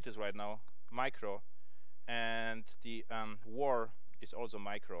Kubernetes right now, micro, and the war is also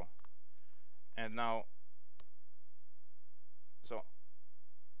micro. And now, so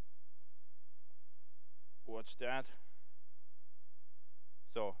watch that.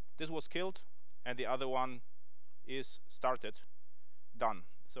 So this was killed, and the other one is started, done.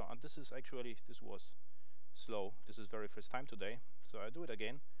 So this is actually, this was slow. This is very first time today, so I do it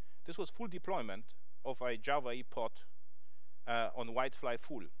again. This was full deployment of a Java EE pod on Whitefly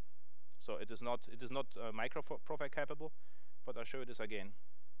full. So it is not Microprofile capable, but I'll show you this again.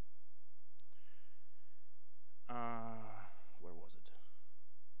 Where was it?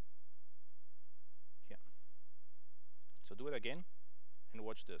 Here. So do it again and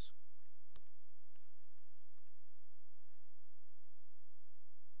watch this.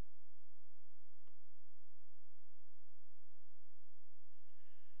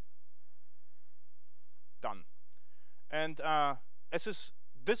 Done. And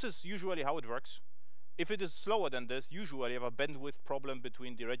this is usually how it works. If it is slower than this, usually you have a bandwidth problem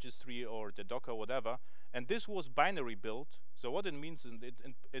between the registry or the Docker, whatever. And this was binary built. So what it means is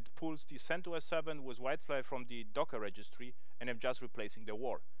it pulls the CentOS 7 with Whitefly from the Docker registry, and I'm just replacing the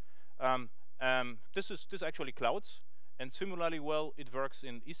war. This actually clouds, and similarly well it works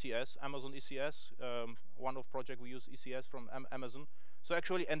in ECS, Amazon ECS. One of project we use ECS from Amazon. So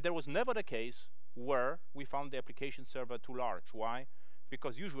actually, and there was never the case where we found the application server too large. Why?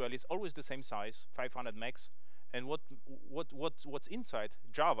 Because usually it's always the same size, 500 megs, and what's inside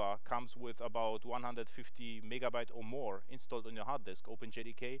Java comes with about 150 megabyte or more installed on your hard disk.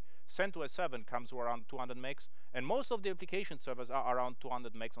 OpenJDK, CentOS 7 comes with around 200 megs, and most of the application servers are around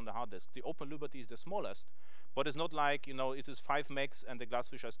 200 megs on the hard disk. The OpenLiberty is the smallest, but it's not like, it is 5 megs and the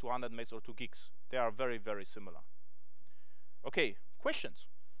Glassfish has 200 megs or 2 gigs. They are very, very similar. Okay, questions?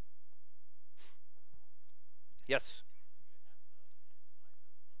 Yes.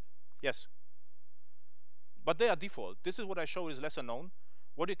 Yes. But they are default. This is what I show is lesser known.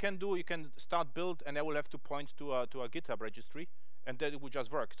 What you can do, you can start build, and I will have to point to a GitHub registry, and then it will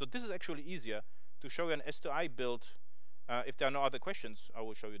just work. So this is actually easier to show you an S2I build. If there are no other questions, I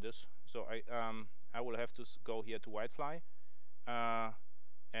will show you this. So I will have to go here to Whitefly,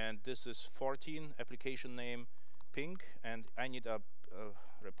 and this is 14 application name pink, and I need a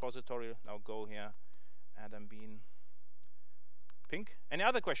repository. Now go here. Adam Bean pink. Any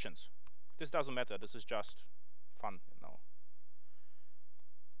other questions? This doesn't matter. This is just fun,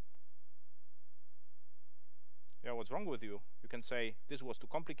 Yeah, what's wrong with you? You can say this was too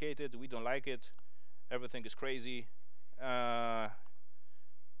complicated. We don't like it. everything is crazy.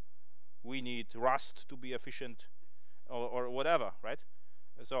 We need Rust to be efficient, or whatever, right?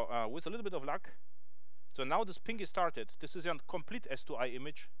 So with a little bit of luck, so now this ping is started. This is a complete S2I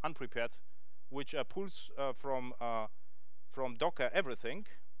image, unprepared, which pulls from Docker everything.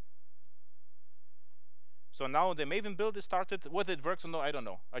 So now the Maven build is started. Whether it works or not, I don't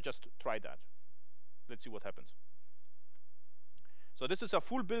know. I just tried that. Let's see what happens. So this is a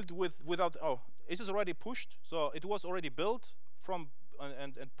full build without. Oh, it is already pushed. So it was already built from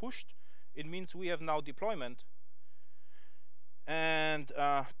and pushed. It means we have now deployment. And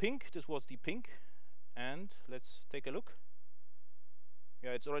ping. This was the ping. And let's take a look.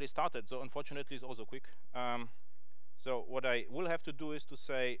 Yeah, it's already started. So unfortunately, it's also quick. So what I will have to do is to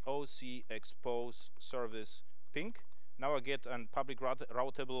say OC expose service ping. Now I get a public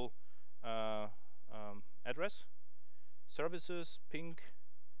routable address. Services ping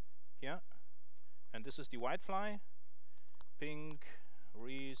here. And this is the whitefly. Ping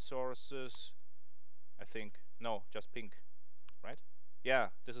resources. I think no, just ping, right? Yeah,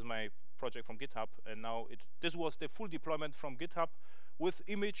 this is my project from GitHub, and now this was the full deployment from GitHub with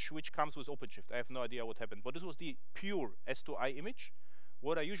image which comes with OpenShift. I have no idea what happened, but this was the pure S2I image.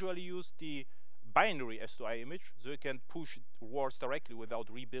 What I usually use the binary S2I image, so you can push words directly without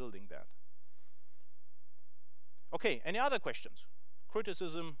rebuilding that. Okay, any other questions?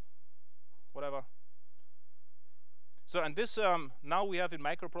 Criticism, whatever. So and this now we have in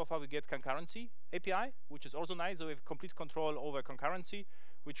Microprofile we get concurrency API, which is also nice. So we have complete control over concurrency,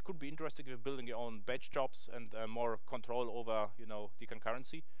 which could be interesting if you're building your own batch jobs and more control over, you know, the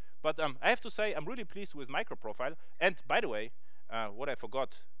concurrency. But I have to say I'm really pleased with Microprofile. And by the way, what I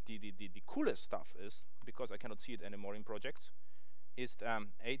forgot, the coolest stuff is, because I cannot see it anymore in projects, is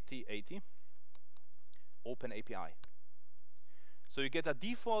 8080 Open API. So you get a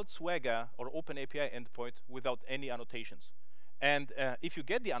default Swagger or Open API endpoint without any annotations. And if you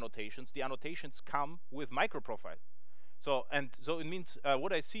get the annotations come with Microprofile. So it means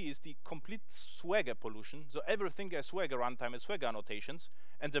what I see is the complete Swagger pollution. So everything has Swagger runtime and Swagger annotations.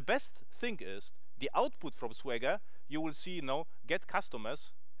 And the best thing is the output from Swagger. You will see, you know, get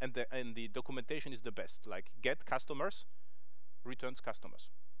customers, and the documentation is the best. Like get customers returns customers.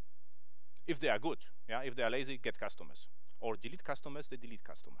 If they are good, yeah. If they are lazy, get customers. Or delete customers, they delete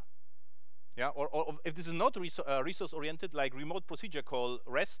customer. Yeah. Or if this is not resource oriented, like remote procedure call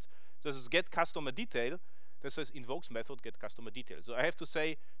REST, this is get customer detail. This says invokes method get customer details. So I have to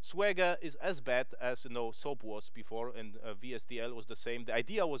say Swagger is as bad as, you know, SOAP was before, and VSDL was the same. The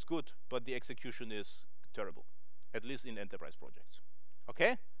idea was good, but the execution is terrible, at least in enterprise projects.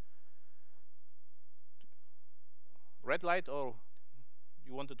 Okay? Red light, or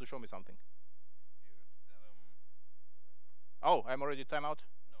you wanted to show me something? Oh, I'm already timeout?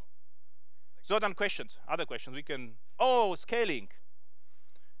 No. So then questions, other questions. We can, oh, scaling.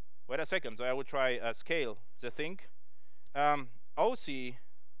 Wait a second, so I will try scale the thing. OC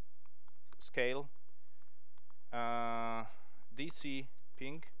scale DC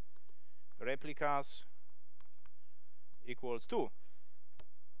ping replicas equals 2.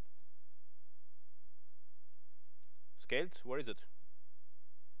 Scaled, where is it?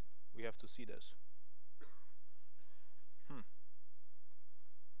 We have to see this.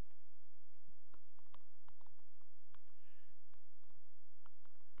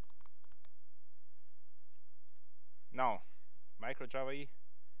 Now, micro Java EE,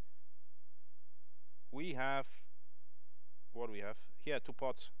 we have, what do we have? Here 2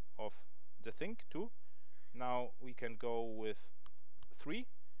 parts of the thing, 2. Now we can go with 3.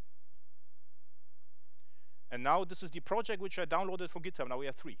 And now this is the project which I downloaded from GitHub. Now we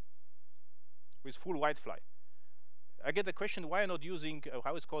have 3 with full whitefly. I get the question, why not using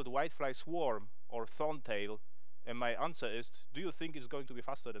how it's called whitefly swarm or thorntail? And my answer is, do you think it's going to be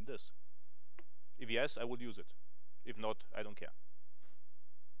faster than this? If yes, I will use it. If not, I don't care.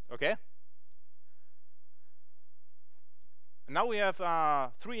 Okay? Now we have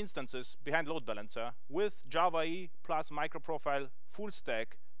 3 instances behind load balancer with Java EE plus Microprofile full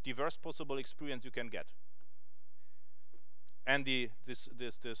stack, diverse possible experience you can get. And the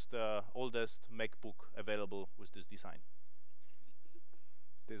oldest MacBook available with this design.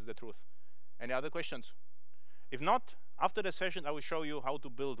 This is the truth. Any other questions? If not, after the session I will show you how to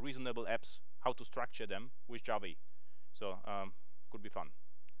build reasonable apps, how to structure them with Java EE. So could be fun.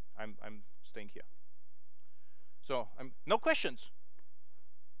 I'm staying here. So no questions.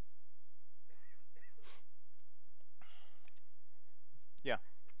 Yeah.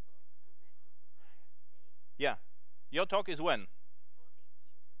 Yeah. Your talk is when?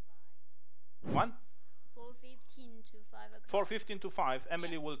 4:15 to 5. 1? 4:15 to 5 o'clock. 4:15 to 5.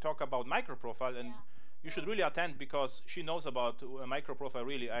 Emily will talk about Microprofile, and you should really attend, because she knows about Microprofile.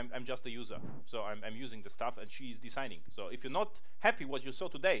 Really, I'm just a user, so I'm using the stuff, and she's designing. So if you're not happy what you saw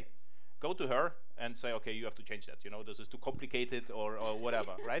today, go to her and say, okay, you have to change that. You know, this is too complicated or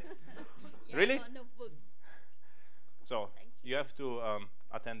whatever, right? Yeah, Really? no book. So you have to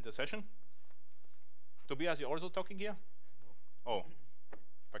attend the session. Tobias, you also talking here? No. Oh,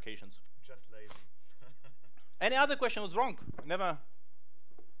 vacations. Just lazy. Any other question was wrong? Never.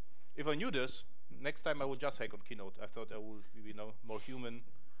 If I knew this, next time I would just hack on Keynote. I thought I would be more human,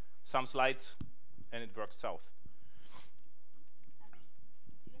 some slides, and it works south.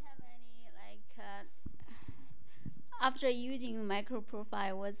 Do you have any after using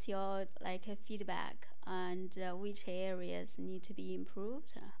Microprofile, what's your feedback, and which areas need to be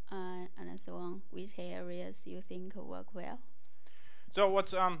improved, and so on? Which areas you think work well? So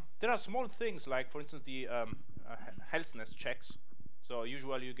what's there are small things, like for instance the healthness checks. So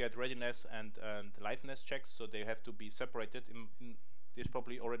usually you get readiness and liveness checks, so they have to be separated. This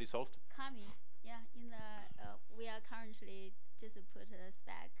probably already solved. Coming, yeah. In the we are currently just put a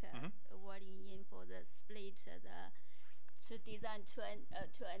spec wording in for the split to design to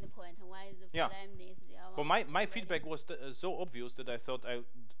endpoint. One is the blameless. But my feedback was so obvious that I thought I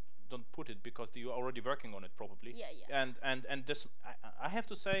don't put it, because you're already working on it probably. Yeah, yeah. And this I have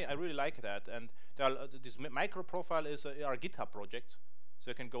to say I really like that. And this Microprofile is our GitHub project, so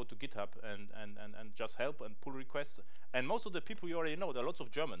you can go to GitHub and just help and pull requests. And most of the people you already know, there are lots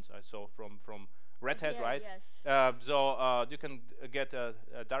of Germans I saw from Red Hat, right? Yes. So you can get a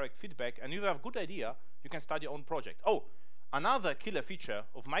direct feedback, and if you have a good idea, you can start your own project. Oh, another killer feature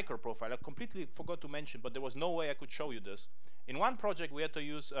of Microprofile I completely forgot to mention, but there was no way I could show you this. In one project, we had to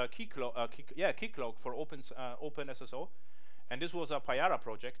use Keycloak for Open SSO, and this was a Payara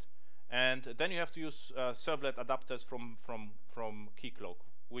project. And then you have to use servlet adapters from Keycloak,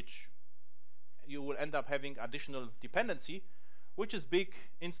 which you will end up having additional dependency, which is big,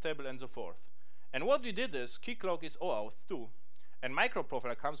 unstable, and so forth. And what we did is Keycloak is OAuth 2, and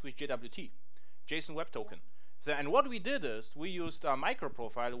Microprofile comes with JWT, JSON Web Token. So, and what we did is we used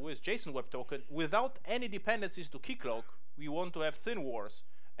Microprofile with JSON Web Token without any dependencies to Keycloak. We want to have thin wars,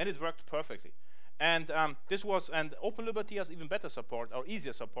 and it worked perfectly. And this was, and OpenLiberty has even better support, or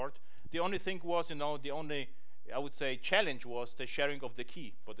easier support. The only thing was, the only, I would say, challenge was the sharing of the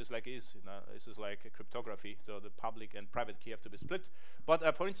key. But it's like this is like a cryptography, so the public and private key have to be split.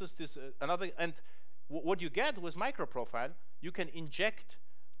 But for instance, this another, and what you get with Microprofile, you can inject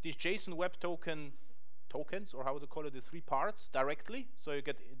these JSON Web Token tokens, or how to call it, the 3 parts directly. So you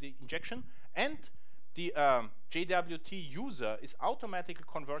get the injection, and the JWT user is automatically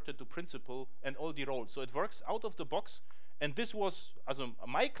converted to principal and all the roles. So it works out of the box. And this was,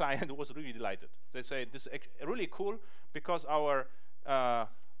 my client was really delighted. They say this is really cool, because our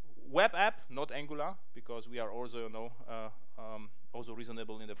web app, not Angular, because we are also, also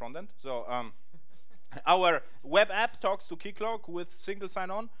reasonable in the front end. So our web app talks to Keycloak with single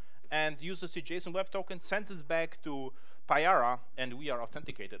sign-on and uses the JSON Web Token, sends it back to Payara, and we are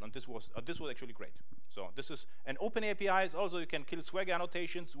authenticated. And this was actually great. So this is an open APIs. Also, you can kill Swagger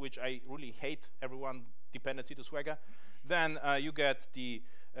annotations, which I really hate. Everyone dependency to Swagger. Then you get the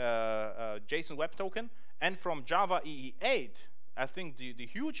JSON Web Token, and from Java EE 8, I think the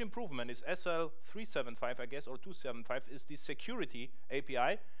huge improvement is SL375, I guess, or 275 is the security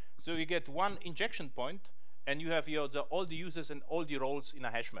API. So you get one injection point, and you have all the users and all the roles in a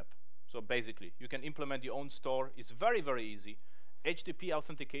hash map. So basically, you can implement your own store. It's very, very easy. HTTP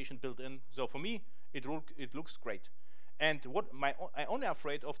authentication built in. So for me, it looks great. And I'm only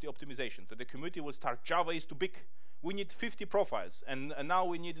afraid of the optimization. So the community will start, Java is too big. We need 50 profiles. And now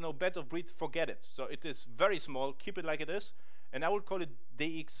we need best of breed, forget it. So it is very small, keep it like it is. And I would call it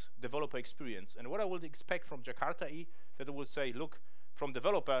DX, developer experience. And what I would expect from Jakarta EE, that it will say, look, from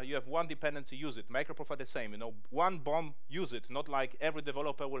developer, you have one dependency, use it. Microprofile the same, one bomb, use it. Not like every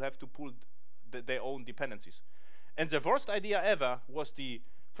developer will have to pull their own dependencies. And the worst idea ever was the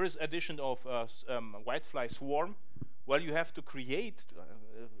first edition of Whitefly Swarm, where you have to create,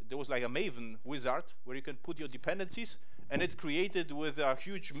 there was like a Maven wizard where you can put your dependencies, and it created with a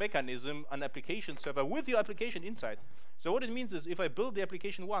huge mechanism an application server with your application inside. So what it means is if I build the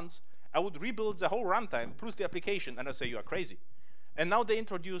application once, I would rebuild the whole runtime plus the application, and I say you are crazy. And now they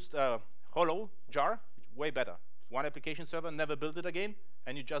introduced Hollow Jar, way better. One application server, never build it again,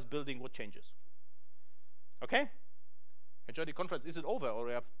 and you're just building what changes. Okay? Enjoy the conference. Is it over, or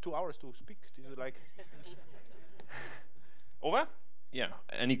we have 2 hours to speak? Is it like over? Yeah.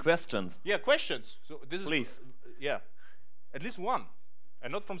 Any questions? Yeah, questions. So this Please. is yeah, at least one,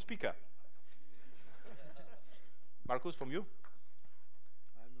 and not from speaker. Markus, from you?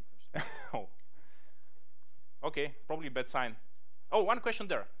 I have no question. Oh. Okay, probably bad sign. Oh, one question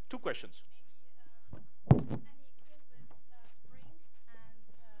there. Two questions.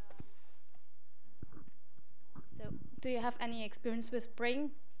 So, do you have any experience with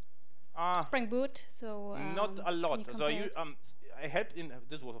Spring? Spring Boot? So not a lot. So I helped in.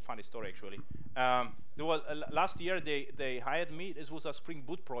 This was a funny story actually. There was last year they hired me. This was a Spring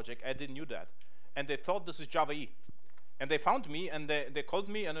Boot project. I didn't knew that, and they thought this is Java EE. And they found me, and they called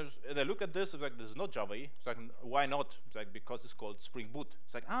me, and they look at this. It's like, this is not Java EE. It's like, why not? It's like, because it's called Spring Boot.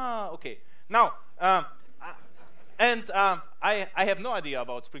 It's like, okay. Now, I have no idea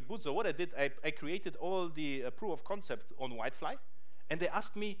about Spring Boot. So what I did, I created all the proof of concept on Whitefly, and they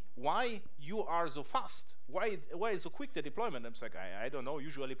asked me why you are so fast. Why is so quick the deployment? I'm like, I don't know.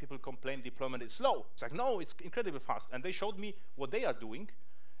 Usually people complain deployment is slow. It's like, no, it's incredibly fast. And they showed me what they are doing.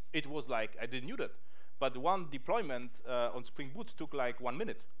 It was like, I didn't know that. But one deployment on Spring Boot took like 1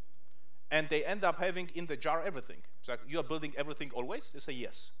 minute. And they end up having in the jar everything. It's like, you are building everything always? They say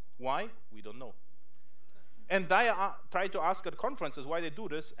yes. Why? We don't know. And I tried to ask at conferences why they do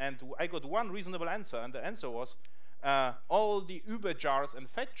this, and I got one reasonable answer, and the answer was all the Uber jars and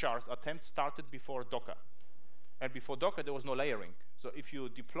fetch jars attempts started before Docker. And before Docker, there was no layering. So if you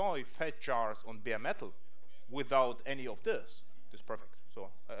deploy fetch jars on bare metal without any of this, it's perfect. So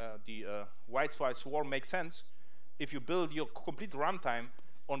the Whitefly swarm makes sense if you build your complete runtime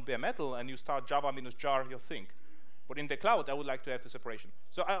on bare metal and you start Java minus jar your thing. But in the cloud, I would like to have the separation.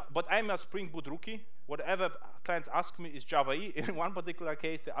 So, but I'm a Spring Boot rookie. Whatever clients ask me is Java EE. In one particular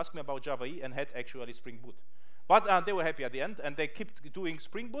case, they asked me about Java EE and had actually Spring Boot. But they were happy at the end, and they kept doing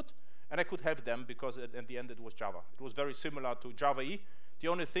Spring Boot, and I could help them because at the end it was Java. It was very similar to Java EE. The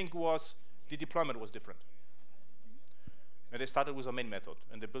only thing was the deployment was different. And they started with a main method,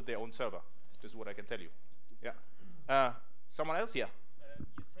 and they built their own server. This is what I can tell you. Yeah. Someone else? Yeah.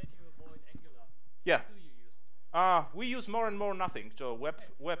 You said you avoid Angular. Yeah. What do you use? We use more and more nothing, so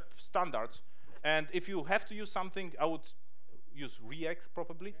web standards. And if you have to use something, I would use React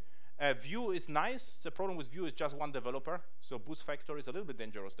probably. Vue is nice. The problem with Vue is just one developer, so Boost Factor is a little bit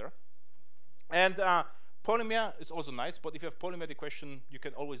dangerous there. And Polymer is also nice, but if you have Polymer the question, you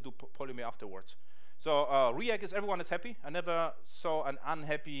can always do Polymer afterwards. So React is everyone is happy. I never saw an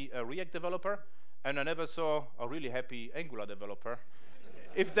unhappy React developer, and I never saw a really happy Angular developer.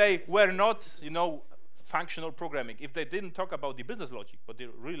 If they were not, functional programming, if they didn't talk about the business logic, but they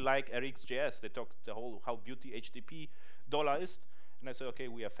really like RxJS, they talked the whole how beauty HTTP dollar is, and I said, okay,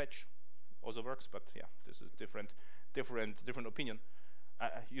 we have fetch, also works, but yeah, this is different opinion.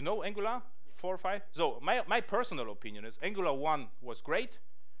 Angular 4 or 5. So my personal opinion is Angular 1 was great,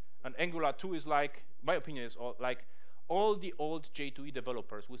 and Angular 2 is like, my opinion is like all the old J2E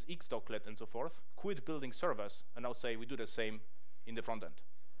developers with Xdoclet and so forth quit building servers and now say we do the same in the front end.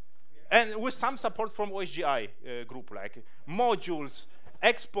 And with some support from OSGI group, like modules,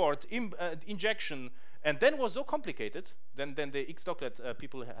 export, injection, and then was so complicated, then the Xdoclet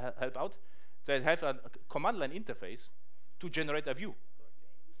people help out, they have a command line interface to generate a view.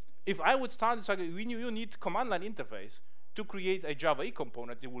 If I would start, it's like, you need command line interface to create a Java EE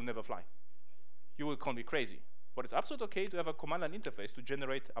component, it will never fly. You will call me crazy. But it's absolutely okay to have a command line interface to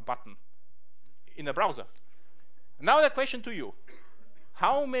generate a button in a browser. Now the question to you.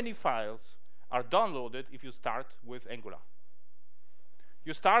 How many files are downloaded if you start with Angular?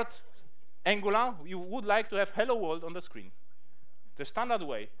 You start Angular, you would like to have hello world on the screen. The standard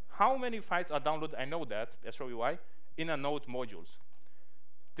way. How many files are downloaded? I know that, I'll show you why, in a node modules.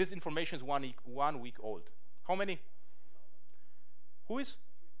 This information is 1 week old. How many? Who is?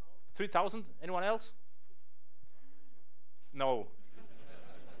 3,000? Anyone else? No.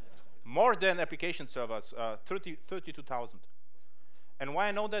 More than application servers, 32,000. And why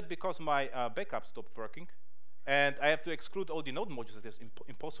I know that? Because my backup stopped working, and I have to exclude all the node modules. That's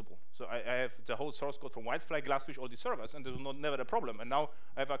impossible. So I have the whole source code from Whitefly, Glassfish, all these servers, and there's never a problem. And now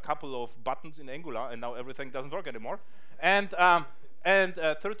I have a couple of buttons in Angular, and now everything doesn't work anymore. And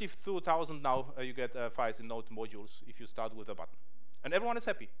 32,000 now you get files in node modules if you start with a button. And everyone is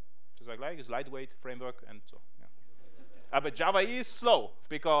happy. Just like it's lightweight framework, and so, yeah. But Java EE is slow,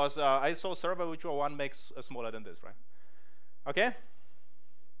 because I saw server which one makes smaller than this, right? Okay?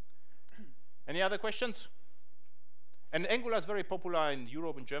 Any other questions? And Angular is very popular in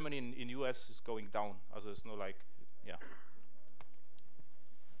Europe and Germany. In US, it's going down. Also, it's no like, yeah.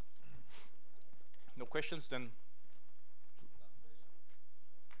 No questions, then.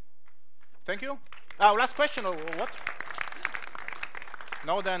 Thank you. Last question, or what?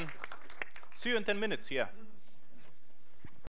 No, then. See you in 10 minutes here.